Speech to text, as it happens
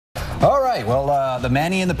All right, well, the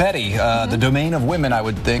Manny and the Petty, the domain of women, I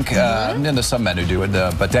would think. And there's some men who do it.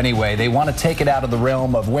 But anyway, they want to take it out of the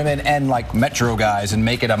realm of women and like metro guys and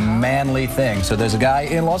make it a manly thing. So there's a guy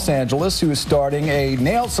in Los Angeles who is starting a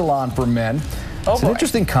nail salon for men. It's an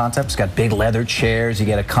interesting concept. It's got big leather chairs. You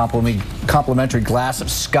get a complimentary glass of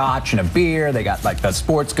scotch and a beer. They got like the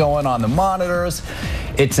sports going on the monitors.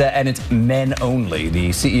 And it's men only. The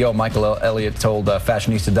CEO, Michael Elliott, told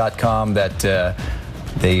Fashionista.com that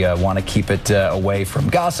they want to keep it away from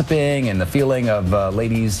gossiping and the feeling of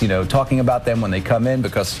ladies, talking about them when they come in,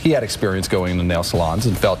 because he had experience going to nail salons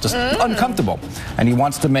and felt just uncomfortable. And he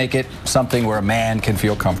wants to make it something where a man can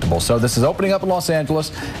feel comfortable. So this is opening up in Los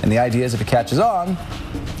Angeles, and the idea is if it catches on,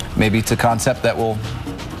 maybe it's a concept that will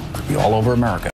be all over America.